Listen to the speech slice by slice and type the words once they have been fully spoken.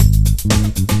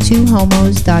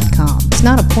twohomos.com. It's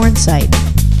not a porn site.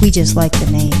 We just like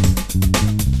the name.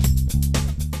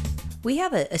 We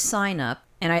have a sign up,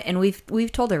 and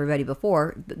we've told everybody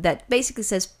before that basically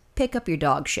says pick up your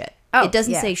dog shit. Oh, it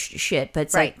doesn't yeah. say shit, but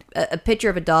it's Right. like a picture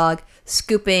of a dog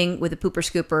scooping with a pooper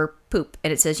scooper poop,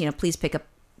 and it says, please pick up,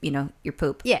 your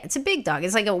poop. Yeah, it's a big dog.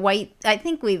 It's like a white. I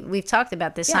think we've talked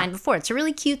about this sign before. It's a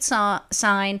really cute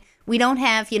sign. We don't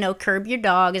have, curb your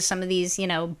dog as some of these,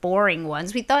 boring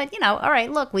ones. We thought, all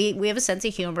right, look, we have a sense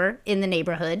of humor in the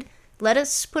neighborhood. Let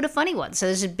us put a funny one. So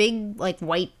there's a big,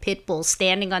 white pit bull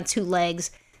standing on two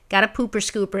legs, got a pooper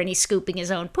scooper, and he's scooping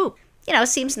his own poop.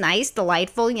 Seems nice,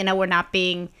 delightful. We're not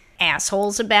being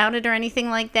assholes about it or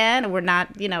anything like that. And we're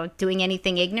not, doing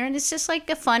anything ignorant. It's just like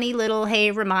a funny little,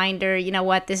 hey, reminder,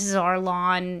 what, this is our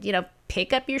lawn,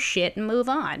 pick up your shit and move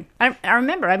on. I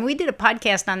remember, we did a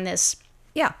podcast on this.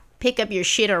 Yeah. Pick up your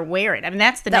shit or wear it.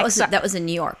 That's that was in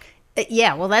New York.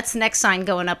 Yeah, well, that's the next sign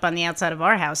going up on the outside of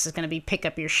our house is going to be pick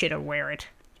up your shit or wear it.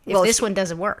 If this one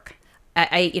doesn't work.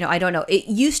 I don't know. It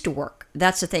used to work.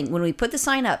 That's the thing. When we put the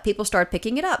sign up, people started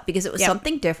picking it up because it was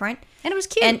something different, and it was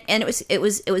cute, and it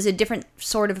was a different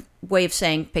sort of way of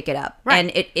saying pick it up, right.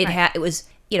 And it was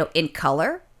in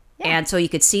color, and so you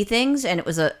could see things, and it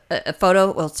was a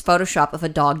photo. Well, it's Photoshop of a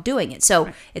dog doing it,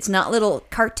 so it's not little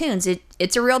cartoons.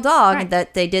 It's a real dog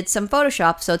that they did some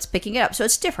Photoshop, so it's picking it up, so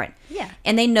it's different. Yeah,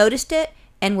 and they noticed it,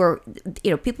 and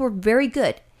people were very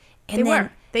good, and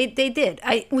they did.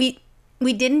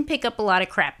 We didn't pick up a lot of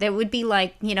crap. There would be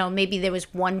maybe there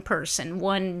was one person,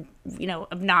 one,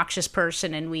 obnoxious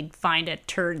person, and we'd find a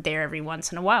turd there every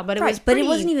once in a while. But it but it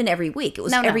wasn't even every week. It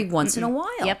was every once in a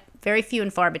while. Yep. Very few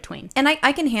and far between. And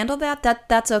I can handle that.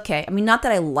 That's okay. Not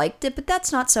that I liked it, but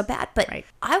that's not so bad. But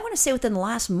I want to say within the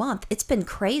last month, it's been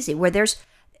crazy where there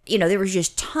was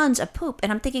just tons of poop.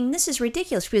 And I'm thinking, this is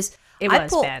ridiculous because it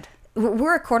was bad.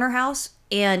 We're a corner house,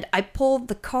 and I pulled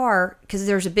the car because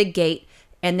there's a big gate.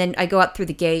 And then I go out through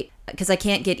the gate because I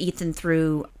can't get Ethan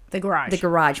through the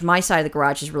garage. My side of the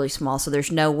garage is really small, so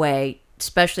there's no way,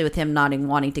 especially with him not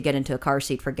wanting to get into a car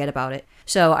seat, forget about it.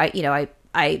 So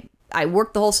I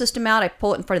work the whole system out. I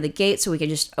pull it in front of the gate so we can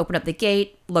just open up the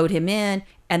gate, load him in,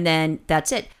 and then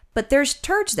that's it. But there's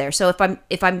turds there, so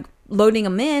if I'm loading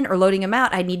them in or loading them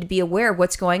out, I need to be aware of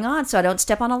what's going on so I don't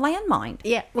step on a landmine.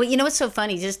 Yeah. Well, what's so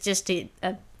funny? Just to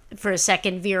for a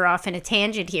second veer off in a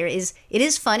tangent here is it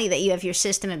is funny that you have your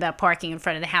system about parking in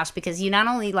front of the house because you not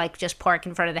only just park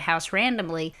in front of the house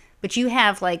randomly, but you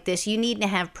have this, you need to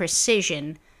have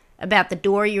precision about the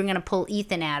door you're going to pull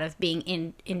Ethan out of being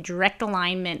in direct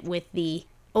alignment with the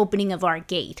opening of our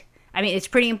gate. It's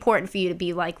pretty important for you to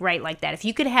be right like that. If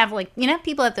you could have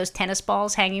people have those tennis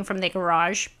balls hanging from their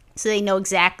garage so they know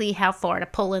exactly how far to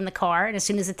pull in the car. And as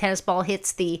soon as the tennis ball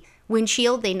hits the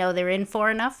windshield, they know they're in far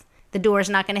enough. The door is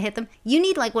not going to hit them. You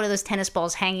need one of those tennis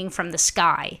balls hanging from the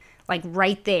sky,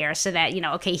 right there, so that,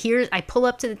 okay, here I pull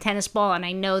up to the tennis ball and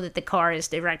I know that the car is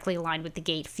directly aligned with the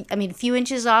gate. A few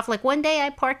inches off. One day I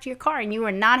parked your car and you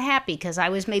were not happy because I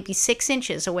was maybe 6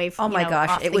 inches away from, oh my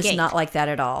gosh, it was gate. not like that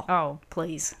at all. Oh,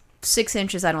 please. 6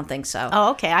 inches, I don't think so.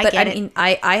 Oh, okay, I get it.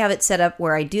 I have it set up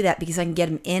where I do that because I can get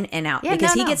him in and out. Yeah,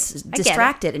 because he gets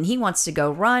distracted and he wants to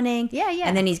go running. Yeah.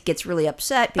 And then he gets really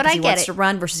upset because he wants to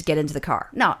run versus get into the car.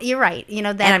 No, you're right. And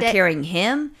I'm carrying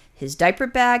him, his diaper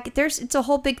bag. It's a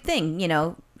whole big thing.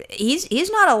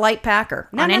 He's not a light packer.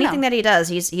 Anything that he does.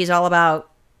 He's all about.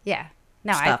 Yeah.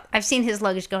 No, I've seen his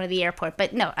luggage going to the airport,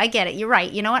 but no, I get it. You're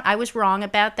right. You know what? I was wrong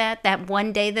about that. That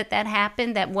one day that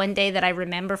happened, that one day that I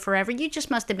remember forever, you just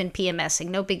must have been PMSing.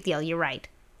 No big deal. You're right.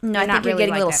 No, I think you're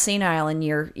getting a little senile and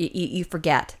you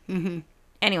forget. Mm-hmm.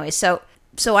 Anyway, so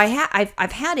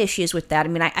I've had issues with that.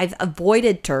 I've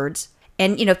avoided turds,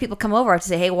 and if people come over, I have to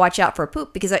say, hey, watch out for a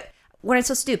poop because what am I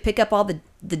supposed to do? Pick up all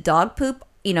the dog poop,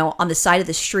 on the side of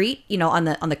the street, on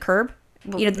the curb.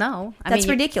 Well, no, that's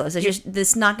ridiculous. It's just this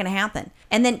is not going to happen.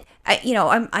 And then I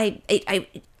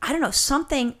don't know,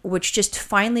 something which just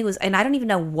finally was, and I don't even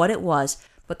know what it was,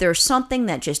 but there was something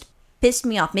that just pissed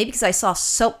me off. Maybe because I saw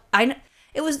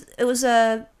it was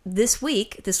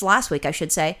this last week I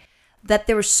should say, that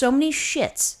there were so many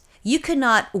shits. You could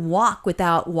not walk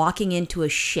without walking into a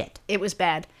shit. It was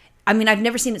bad. I've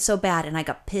never seen it so bad, and I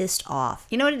got pissed off.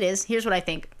 You know what it is? Here's what I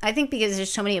think. I think because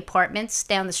there's so many apartments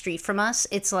down the street from us,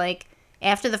 it's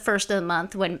after the first of the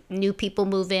month when new people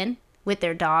move in with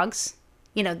their dogs,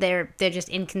 they're just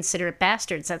inconsiderate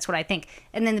bastards. That's what I think.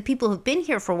 And then the people who've been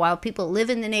here for a while, people who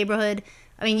live in the neighborhood.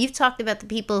 You've talked about the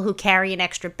people who carry an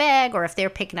extra bag, or if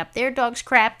they're picking up their dog's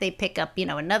crap, they pick up,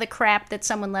 another crap that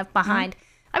someone left behind.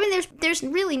 Mm-hmm. There's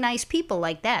really nice people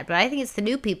like that, but I think it's the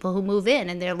new people who move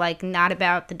in and they're not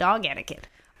about the dog etiquette.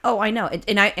 Oh, I know.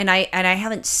 And I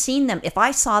haven't seen them. If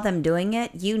I saw them doing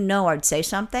it, I'd say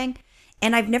something.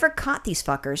 And I've never caught these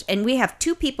fuckers. And we have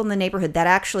two people in the neighborhood that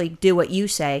actually do what you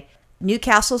say.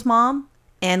 Newcastle's mom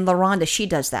and LaRonda, she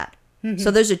does that.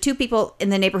 So those are two people in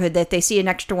the neighborhood that they see an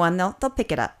extra one, they'll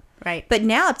pick it up. Right. But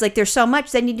now it's like there's so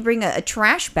much, they need to bring a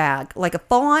trash bag, like a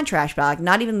full-on trash bag,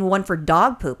 not even one for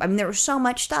dog poop. I mean, there was so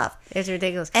much stuff. It's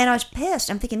ridiculous. And I was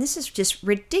pissed. I'm thinking, this is just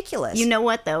ridiculous. You know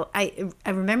what, though? I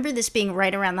remember this being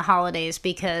right around the holidays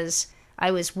because I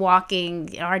was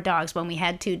walking our dogs when we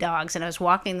had two dogs, and I was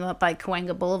walking them up by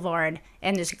Cahuenga Boulevard,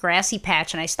 and there's a grassy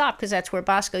patch, and I stopped because that's where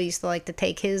Bosco used to like to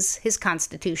take his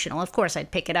constitutional. Of course, I'd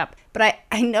pick it up. But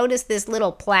I noticed this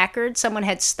little placard. Someone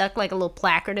had stuck like a little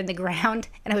placard in the ground,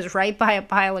 and it was right by a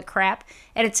pile of crap,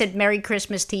 and it said, "Merry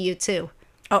Christmas to you, too."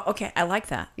 Oh, okay. I like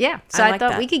that. Yeah, so I like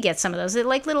thought that. we could get some of those. They're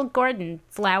like little garden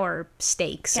flower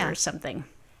stakes Yeah. or something.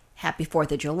 Happy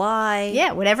 4th of July.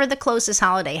 Yeah, whatever the closest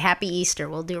holiday. Happy Easter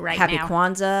we'll do right Happy now.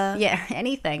 Kwanzaa. Yeah,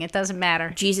 anything. It doesn't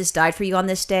matter. Jesus died for you on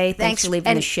this day. Thanks for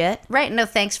leaving the shit. Right, no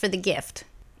thanks for the gift.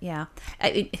 Yeah.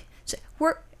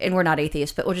 We're not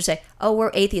atheists, but we'll just say, oh, we're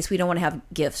atheists. We don't want to have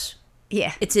gifts.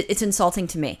 Yeah. It's insulting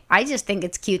to me. I just think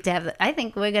it's cute to have. I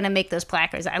think we're going to make those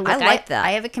placards. I like that.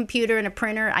 I have a computer and a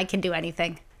printer. I can do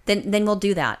anything. Then we'll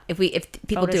do that if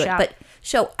people do it. Photoshop. But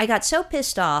so I got so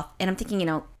pissed off, and I'm thinking,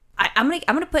 I'm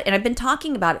gonna put, and I've been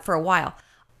talking about it for a while.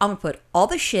 I'm gonna put all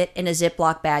the shit in a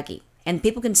Ziploc baggie, and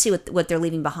people can see what they're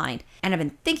leaving behind. And I've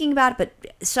been thinking about it,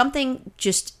 but something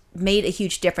just made a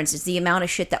huge difference. Is the amount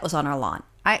of shit that was on our lawn.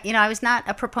 I was not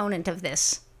a proponent of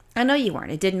this. I know you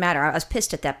weren't. It didn't matter. I was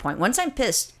pissed at that point. Once I'm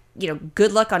pissed,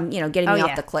 good luck on getting me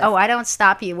off the cliff. Oh, I don't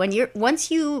stop you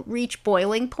once you reach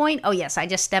boiling point. Oh yes, I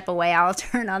just step away. I'll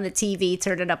turn on the TV,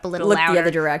 turn it up a little Look louder. the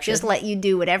other direction. Just let you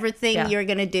do whatever thing Yeah. you're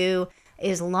gonna do.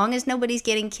 As long as nobody's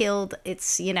getting killed,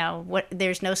 it's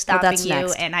there's no stopping that's you,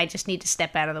 next. and I just need to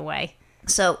step out of the way.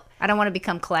 So I don't want to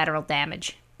become collateral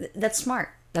damage. That's smart.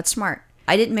 That's smart.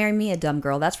 I didn't marry me a dumb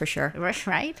girl, that's for sure.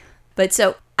 Right? But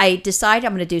so I decided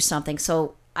I'm going to do something.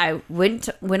 So I went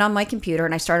on my computer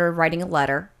and I started writing a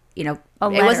letter. It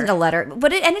wasn't a letter,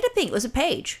 but it ended up being, it was a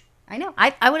page. I know.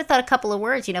 I would have thought a couple of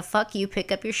words, fuck you,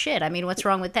 pick up your shit. I mean, what's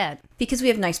wrong with that? Because we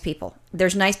have nice people.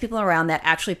 There's nice people around that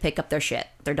actually pick up their shit,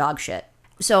 their dog shit.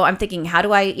 So I'm thinking, how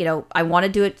do I, I want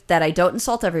to do it that I don't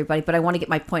insult everybody, but I want to get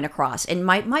my point across. And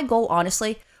my goal,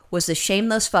 honestly, was to shame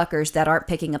those fuckers that aren't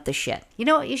picking up the shit. You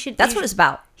know what you should... That's what it's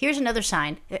about. Here's another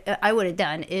sign I would have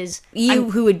done is...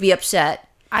 Who would be upset.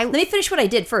 Let me finish what I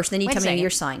did first, then you Wait a tell me second.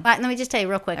 your sign. Let me just tell you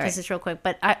real quick, because right. it's real quick.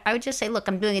 But I would just say, look,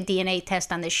 I'm doing a DNA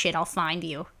test on this shit. I'll find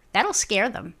you. That'll scare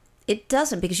them. It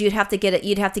doesn't, because you'd have to get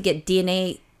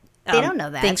DNA... They don't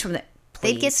know that. Things from the...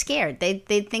 They'd get scared. They'd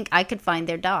think I could find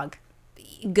their dog.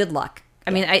 Good luck. I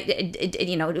mean,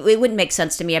 it wouldn't make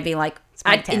sense to me. I'd be like,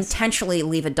 I'd intentionally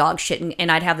leave a dog shit,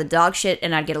 and I'd have the dog shit,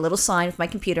 and I'd get a little sign with my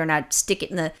computer, and I'd stick it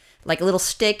in a little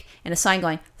stick and a sign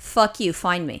going, "Fuck you,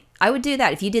 find me." I would do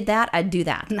that. If you did that, I'd do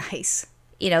that. Nice.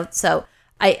 So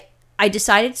I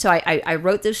decided. So I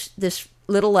wrote this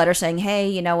little letter saying, "Hey,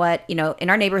 you know what? In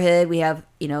our neighborhood, we have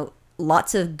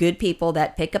lots of good people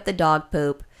that pick up the dog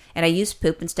poop, and I use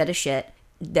poop instead of shit.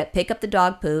 That pick up the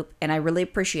dog poop, and I really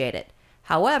appreciate it.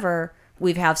 However,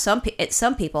 we have some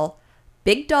people,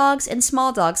 big dogs and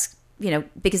small dogs,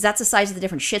 because that's the size of the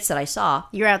different shits that I saw.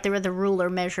 You're out there with a ruler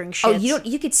measuring shit. Oh,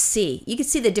 you could see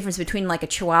the difference between like a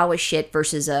Chihuahua shit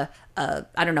versus a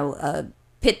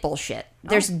pit bull shit.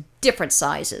 There's different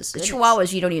sizes. The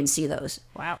Chihuahuas, you don't even see those.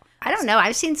 Wow. I don't know.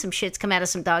 I've seen some shits come out of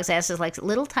some dogs' asses, like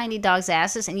little tiny dogs'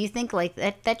 asses, and you think like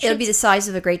that It would be the size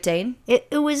of a Great Dane.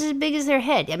 It was as big as their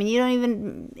head. I mean, you don't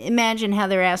even imagine how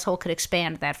their asshole could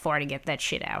expand that far to get that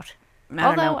shit out.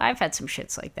 Although I've had some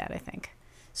shits like that, I think.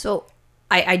 So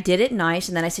I did it nice,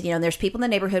 and then I said, there's people in the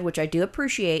neighborhood, which I do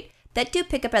appreciate, that do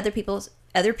pick up other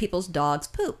people's dogs'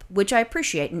 poop, which I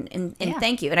appreciate, and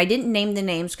thank you. And I didn't name the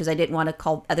names because I didn't want to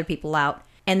call other people out.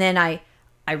 And then I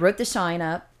wrote the sign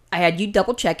up. I had you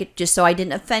double check it just so I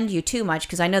didn't offend you too much,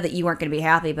 because I know that you weren't going to be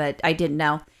happy, but I didn't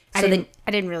know. So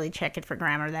I didn't really check it for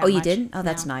grammar that much. Oh, you didn't? Oh,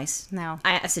 that's nice. No.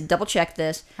 I said double check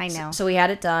this. I know. So we had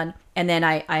it done, and then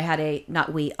I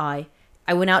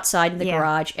went outside in the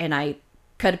garage and I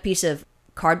cut a piece of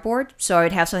cardboard so I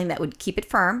would have something that would keep it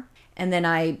firm, and then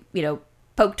I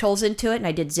poked holes into it, and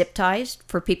I did zip ties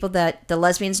for people that the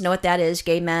lesbians know what that is.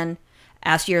 Gay men.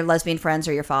 Ask your lesbian friends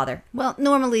or your father. Well,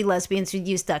 normally lesbians would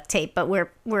use duct tape, but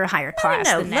we're a higher class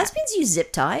than that. Lesbians use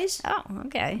zip ties. Oh,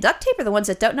 okay. Duct tape are the ones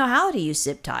that don't know how to use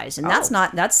zip ties, and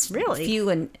that's really few.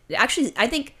 And actually, I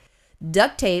think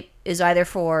duct tape is either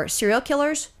for serial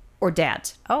killers or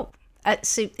dads. Oh,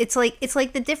 So it's like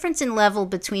the difference in level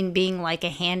between being like a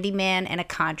handyman and a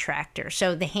contractor.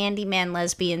 So the handyman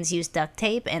lesbians use duct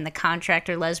tape, and the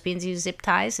contractor lesbians use zip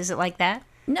ties. Is it like that?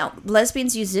 No,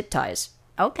 lesbians use zip ties.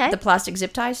 Okay. The plastic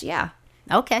zip ties, yeah.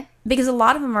 Okay. Because a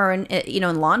lot of them are in,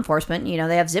 in law enforcement.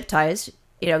 They have zip ties.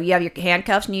 You have your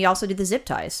handcuffs, and you also do the zip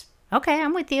ties. Okay,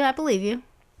 I'm with you. I believe you.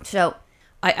 So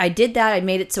I did that. I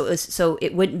made it so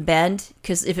it wouldn't bend,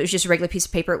 because if it was just a regular piece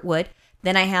of paper, it would.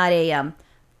 Then I had a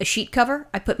sheet cover.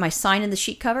 I put my sign in the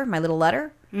sheet cover, my little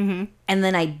letter, and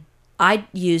then I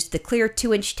used the clear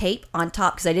 2-inch tape on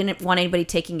top because I didn't want anybody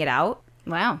taking it out.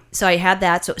 Wow. So I had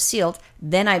that, so it was sealed.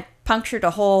 Then I punctured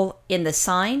a hole in the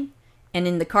sign and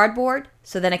in the cardboard,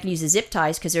 so then I can use the zip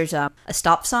ties because there's a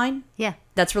stop sign. Yeah.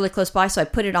 That's really close by, so I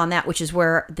put it on that, which is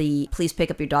where the please pick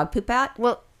up your dog poop at.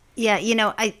 Well, yeah,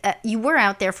 you were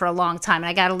out there for a long time, and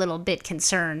I got a little bit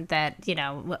concerned that,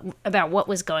 about what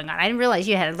was going on. I didn't realize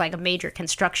you had like a major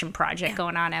construction project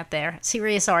going on out there.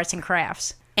 Serious arts and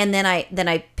crafts. And then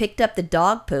I picked up the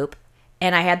dog poop,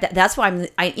 and I had that. That's why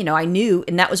I knew,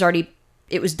 and that was already,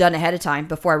 it was done ahead of time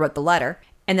before I wrote the letter.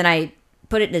 And then I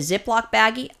put it in a Ziploc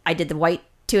baggie. I did the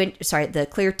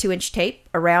clear 2-inch tape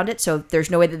around it, so there's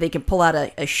no way that they can pull out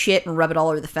a shit and rub it all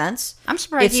over the fence. I'm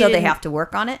surprised. If so, they have to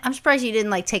work on it. I'm surprised you didn't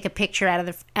like take a picture out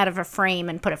of a frame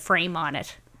and put a frame on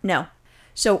it. No,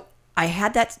 so I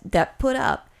had that put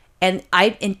up, and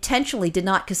I intentionally did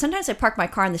not, because sometimes I park my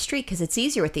car in the street because it's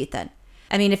easier with Ethan.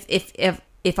 I mean,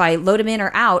 if I load him in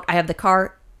or out, I have the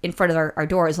car in front of our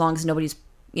door as long as nobody's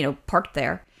parked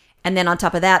there. And then on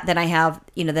top of that, then I have,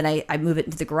 then I move it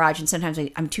into the garage. And sometimes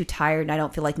I'm too tired and I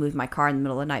don't feel like moving my car in the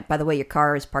middle of the night. By the way, your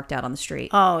car is parked out on the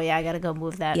street. Oh, yeah, I got to go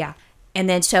move that. Yeah. And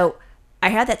then so I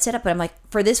had that set up, but I'm like,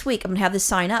 for this week, I'm going to have this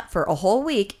sign up for a whole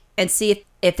week and see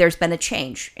if there's been a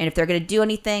change and if they're going to do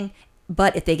anything.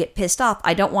 But if they get pissed off,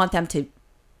 I don't want them to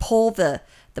pull the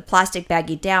plastic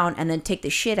baggie down and then take the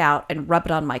shit out and rub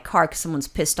it on my car because someone's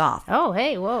pissed off. Oh,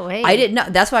 hey, whoa, hey. I didn't know.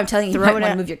 That's why I'm telling you, you might want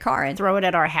to move your car in. Throw it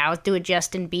at our house. Do a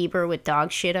Justin Bieber with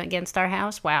dog shit against our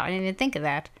house. Wow, I didn't even think of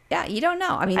that. Yeah, you don't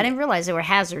know. I mean, I didn't realize there were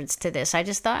hazards to this. I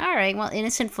just thought, all right, well,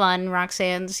 innocent fun.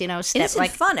 Roxanne's,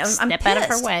 fun. I'm step out of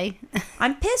her way.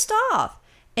 I'm pissed off.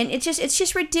 And it's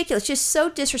just ridiculous. It's just so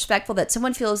disrespectful that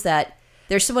someone feels that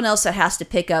there's someone else that has to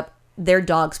pick up their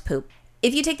dog's poop.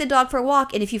 If you take the dog for a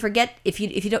walk, and if you forget, if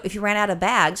you ran out of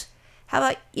bags, how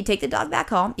about you take the dog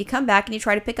back home, you come back, and you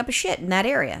try to pick up a shit in that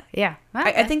area? Yeah.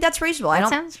 Okay. I think that's reasonable. That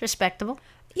sounds respectable.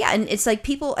 Yeah, and it's like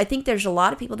people, I think there's a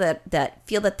lot of people that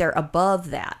feel that they're above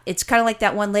that. It's kind of like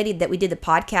that one lady that we did the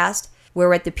podcast where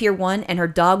we're at the Pier 1, and her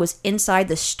dog was inside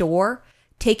the store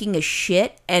taking a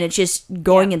shit, and it's just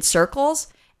going in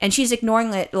circles. And she's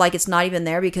ignoring it like it's not even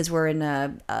there because we're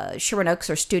in Sherman Oaks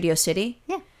or Studio City.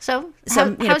 Yeah. So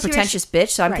some pretentious bitch.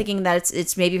 So I'm thinking that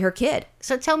it's maybe her kid.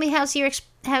 So tell me, how's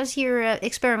your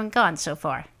experiment gone so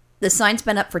far? The sign's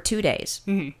been up for 2 days.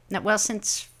 Mm-hmm. Well,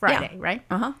 since Friday, right?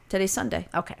 Today's Sunday.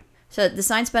 Okay. So the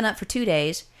sign's been up for 2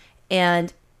 days,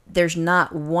 and there's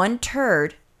not one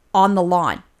turd on the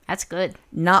lawn. That's good.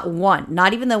 Not one.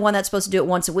 Not even the one that's supposed to do it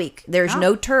once a week. There's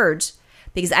no turds.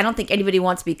 Because I don't think anybody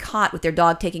wants to be caught with their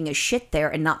dog taking a shit there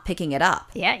and not picking it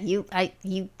up. Yeah,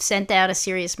 you sent out a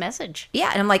serious message.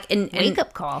 Yeah, and I'm like, wake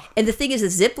up call. And the thing is,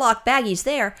 the Ziploc baggie's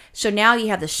there, so now you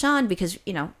have the sun because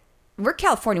we're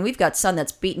California, we've got sun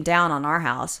that's beaten down on our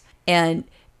house, and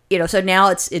so now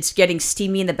it's getting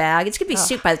steamy in the bag. It's gonna be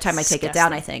soup by the time I take it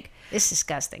down. I think it's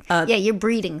disgusting. Yeah, you're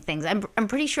breeding things. I'm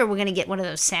pretty sure we're gonna get one of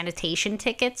those sanitation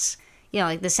tickets.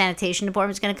 Like the sanitation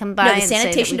department's going to come by. No, the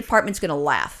sanitation department's going to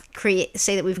laugh.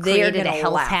 Say that we've created a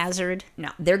health hazard.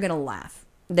 No, they're going to laugh.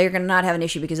 They're going to not have an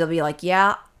issue because they'll be like,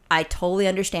 yeah, I totally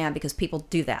understand because people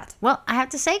do that. Well, I have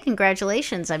to say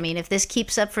congratulations. I mean, if this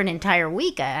keeps up for an entire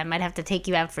week, I might have to take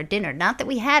you out for dinner. Not that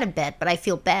we had a bet, but I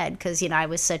feel bad because, I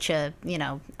was such a,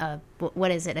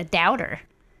 what is it, a doubter.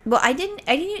 Well, I didn't,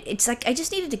 it's like I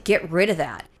just needed to get rid of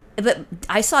that. But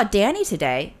I saw Danny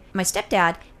today, my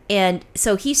stepdad, and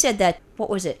so he said that, what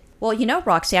was it? Well,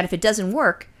 Roxanne, if it doesn't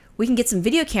work, we can get some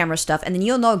video camera stuff, and then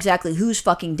you'll know exactly who's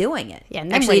fucking doing it. Yeah,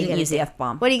 actually, he didn't use the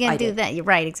F-bomb. What are you going to do then? You're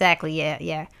right, exactly,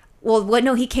 yeah. Well,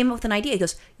 no, he came up with an idea. He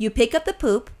goes, you pick up the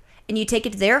poop, and you take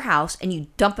it to their house, and you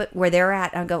dump it where they're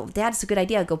at. And I go, Dad, it's a good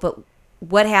idea. I go, but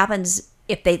what happens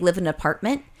if they live in an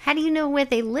apartment? How do you know where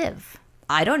they live?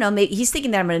 I don't know. Maybe he's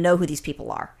thinking that I'm going to know who these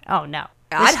people are. Oh, no.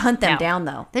 I'd hunt them down,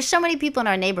 though. There's so many people in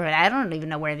our neighborhood. I don't even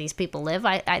know where these people live.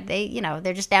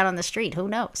 They're just out on the street. Who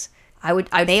knows?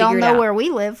 They all know where we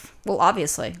live. Well,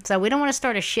 obviously. So we don't want to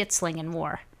start a shit slinging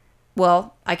war.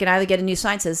 Well, I can either get a new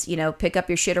sign that says, pick up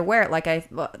your shit or wear it, like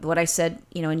what I said,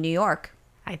 in New York.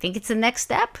 I think it's the next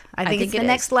step. I think it's the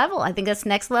next level. I think that's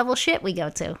next level shit we go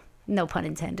to. No pun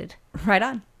intended. Right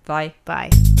on. Bye. Bye.